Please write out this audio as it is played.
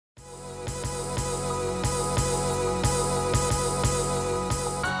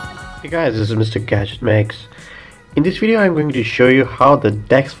Hey guys, this is Mr. GADGETMIX. In this video I'm going to show you how the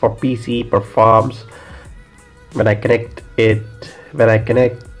DeX for PC performs when I connect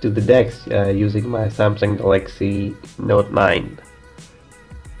to the DeX using my Samsung Galaxy Note 9.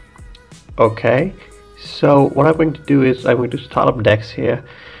 Okay, so what I'm going to do is I'm going to start up DeX here.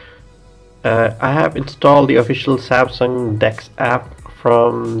 I have installed the official Samsung DeX app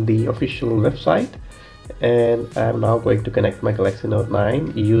from the official website, and I'm now going to connect my Galaxy Note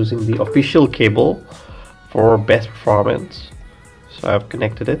 9 using the official cable for best performance. So I've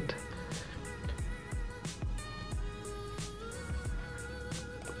connected it.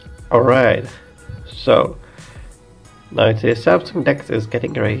 Alright, so now it says Samsung DeX is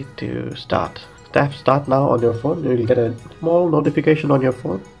getting ready to start. Tap start now on your phone. You'll get a small notification on your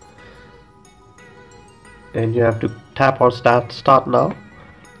phone, and you have to tap on start now.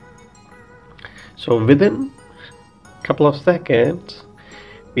 So within a couple of seconds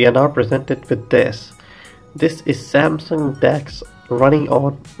we are now presented with this. This is Samsung DeX running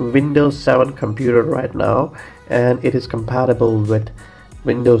on Windows 7 computer right now, and it is compatible with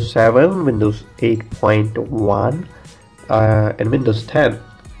Windows 7, Windows 8.1 and Windows 10.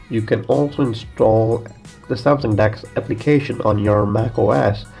 You can also install the Samsung DeX application on your Mac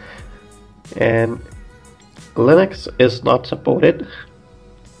OS, and Linux is not supported,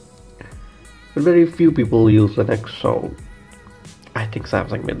 but very few people use Linux, so I think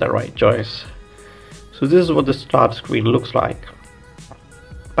Samsung made the right choice. So this is what the start screen looks like.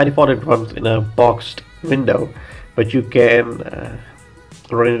 By default it runs in a boxed window, but you can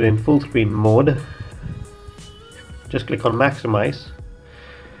run it in full screen mode. Just click on maximize,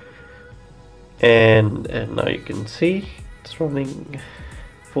 and now you can see it's running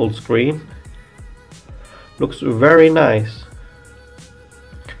full screen. Looks very nice.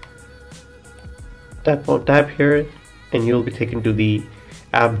 Tap here and you'll be taken to the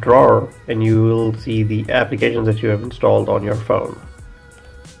app drawer, and you will see the applications that you have installed on your phone.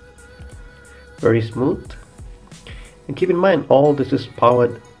 Very smooth. And keep in mind, all this is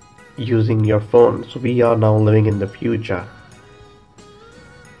powered using your phone, so we are now living in the future.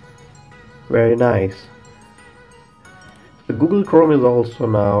 Very nice. The Google Chrome is also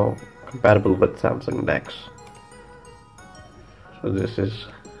now compatible with Samsung DeX. So this is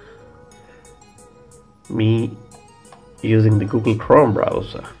me using the Google Chrome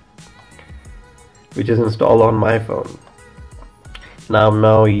browser, which is installed on my phone. Now I'm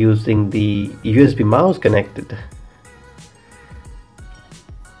now using the USB mouse connected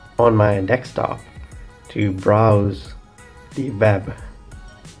on my desktop to browse the web,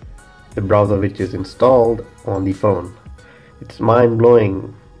 the browser which is installed on the phone. It's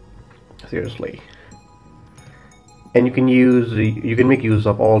mind-blowing, seriously. And you can make use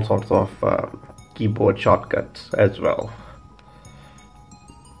of all sorts of keyboard shortcuts as well.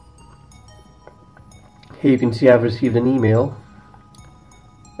 Here you can see I've received an email.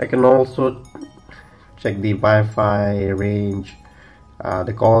 I can also check the Wi-Fi range,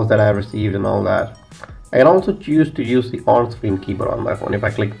 the calls that I received and all that. I can also choose to use the on-screen keyboard on my phone. If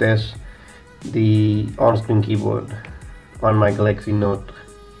I click this, the on-screen keyboard on my Galaxy Note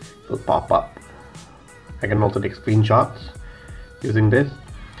will pop up. I can also take screenshots using this.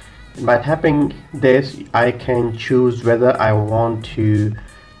 By tapping this, I can choose whether I want to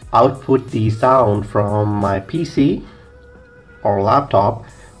output the sound from my PC or laptop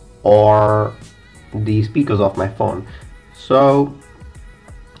or the speakers of my phone. So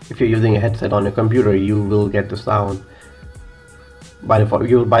if you're using a headset on your computer, you will get the sound by default.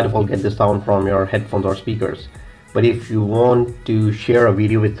 You will by default get the sound from your headphones or speakers. But if you want to share a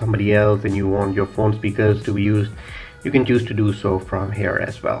video with somebody else and you want your phone speakers to be used, you can choose to do so from here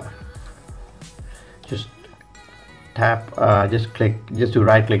as well. Just tap, just to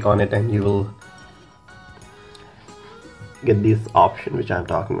right click on it, and you will get this option which I'm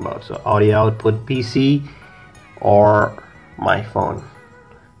talking about. So audio output PC or my phone.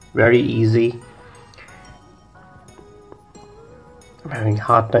 Very easy. I'm having a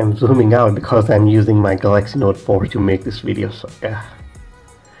hard time zooming out because I'm using my Galaxy Note 4 to make this video. So yeah.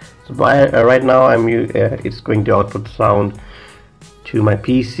 So right now it's going to output sound to my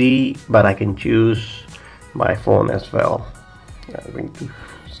PC, but I can choose my phone as well. I'm going to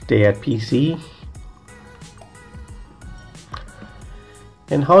stay at PC.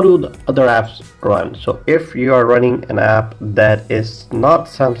 And how do the other apps run? So if you are running an app that is not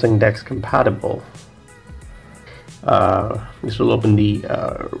Samsung DeX compatible, this will open the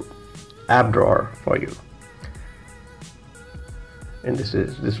app drawer for you, and this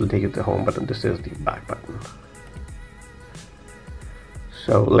will take you to the home button. This is the back button.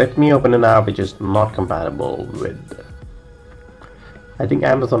 So let me open an app which is not compatible with I think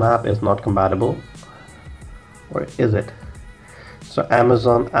Amazon app is not compatible, or is it? So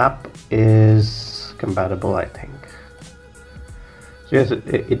Amazon app is compatible, I think. So yes,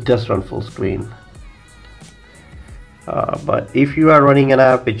 it does run full screen. But if you are running an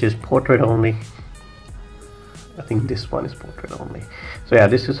app which is portrait only, I think this one is portrait only. So yeah,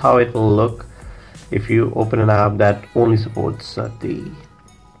 this is how it will look if you open an app that only supports the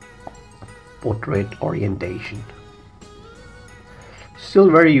portrait orientation. Still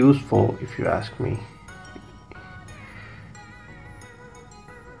very useful if you ask me.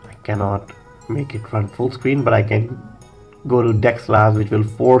 I cannot make it run full screen, but I can go to Dex Labs, which will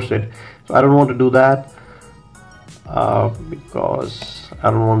force it. So I don't want to do that because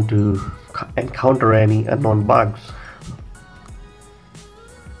I don't want to encounter any unknown bugs.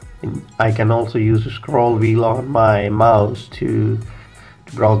 And I can also use the scroll wheel on my mouse to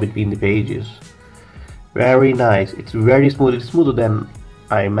browse between the pages. Very nice. It's very smooth. It's smoother than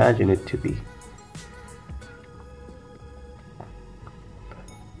I imagine it to be.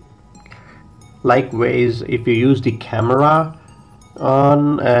 Likewise, if you use the camera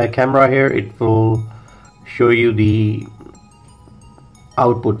on camera here, it will show you the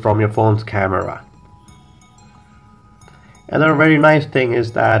output from your phone's camera. Another very nice thing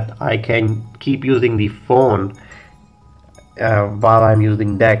is that I can keep using the phone while I'm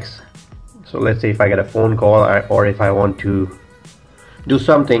using Dex. So let's say if I get a phone call, or if I want to do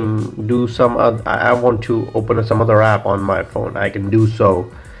something, I want to open some other app on my phone, I can do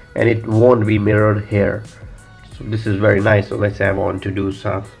so, and it won't be mirrored here. So this is very nice. So let's say I want to do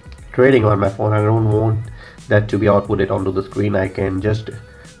some trading on my phone, I don't want that to be outputted onto the screen. I can just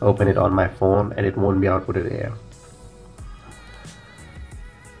open it on my phone and it won't be outputted here.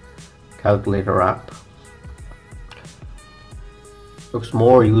 Calculator app looks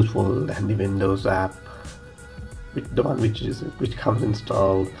more useful than the Windows app, the one which comes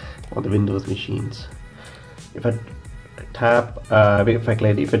installed on the Windows machines. If I tap, if I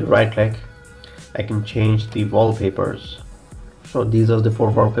right click, I can change the wallpapers. So these are the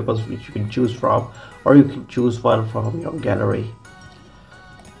 4 wallpapers which you can choose from, or you can choose one from your gallery.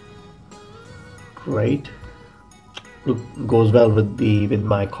 Great. Look, goes well with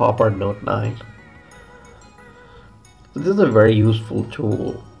my copper Note 9. So this is a very useful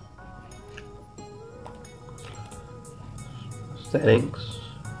tool. Settings,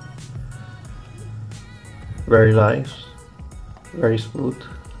 very nice, very smooth.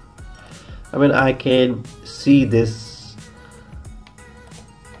 I mean, I can see this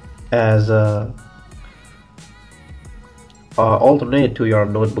as a alternate to your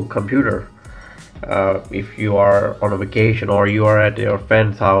notebook computer. If you are on a vacation or you are at your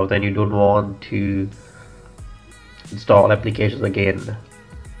friend's house and you don't want to install applications again,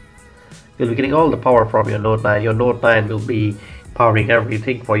 you'll be getting all the power from your Note 9. Your Note 9 will be powering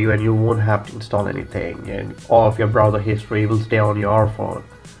everything for you, and you won't have to install anything, and all of your browser history will stay on your phone.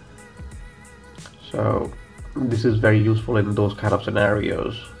 So this is very useful in those kind of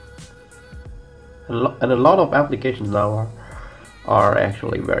scenarios, and a lot of applications now are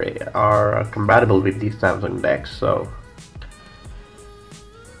actually are compatible with these Samsung Dex. So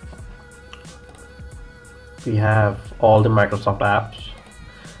we have all the Microsoft apps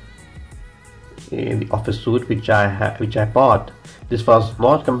in the Office suite, which I bought. This was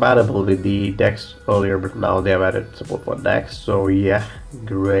not compatible with the Dex earlier, but now they have added support for Dex. So yeah,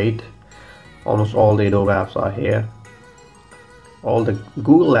 great. Almost all the Adobe apps are here. All the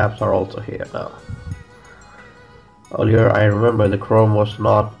Google apps are also here now. Earlier, I remember the Chrome was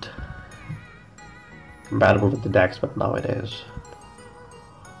not compatible with the Dex, but now it is.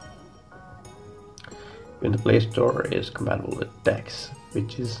 Even the Play Store is compatible with Dex,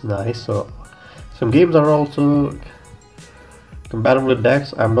 which is nice. So some games are also compatible with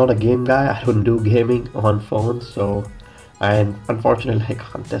Dex. I'm not a game guy. I don't do gaming on phones, so unfortunately I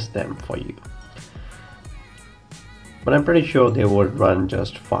can't test them for you. But I'm pretty sure they would run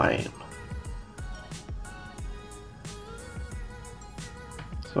just fine.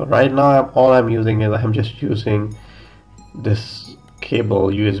 So right now all I'm using is I'm just using this cable,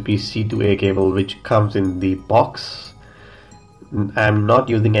 USB-C to A cable, which comes in the box. I'm not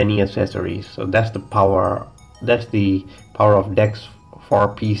using any accessories. So that's the power of Dex for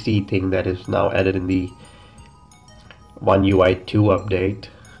PC thing that is now added in the One UI 2 update.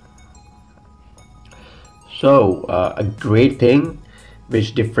 So a great thing in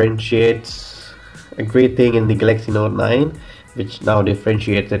the Galaxy Note 9, which now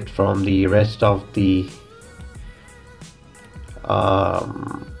differentiates it from the rest of the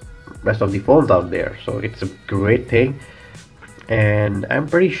phones out there. So it's a great thing, and I'm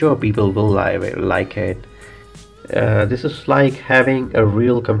pretty sure people will like it. This is like having a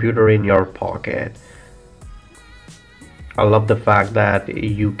real computer in your pocket. I love the fact that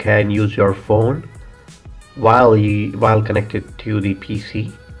you can use your phone while connected to the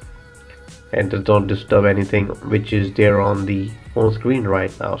PC, and don't disturb anything which is there on the phone screen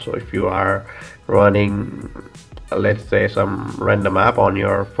right now. So if you are running, let's say, some random app on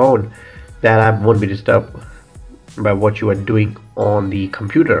your phone, that app won't be disturbed by what you are doing on the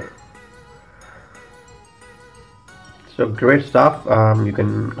computer. So great stuff. You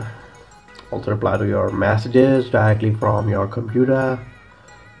can also reply to your messages directly from your computer.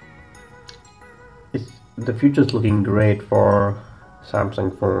 The future is looking great for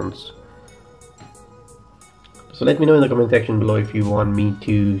Samsung phones. So let me know in the comment section below if you want me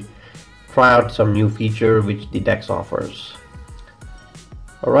to try out some new feature which the DeX offers.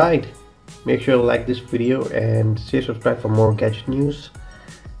 Alright, make sure to like this video and stay subscribed for more gadget news.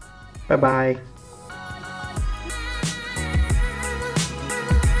 Bye bye.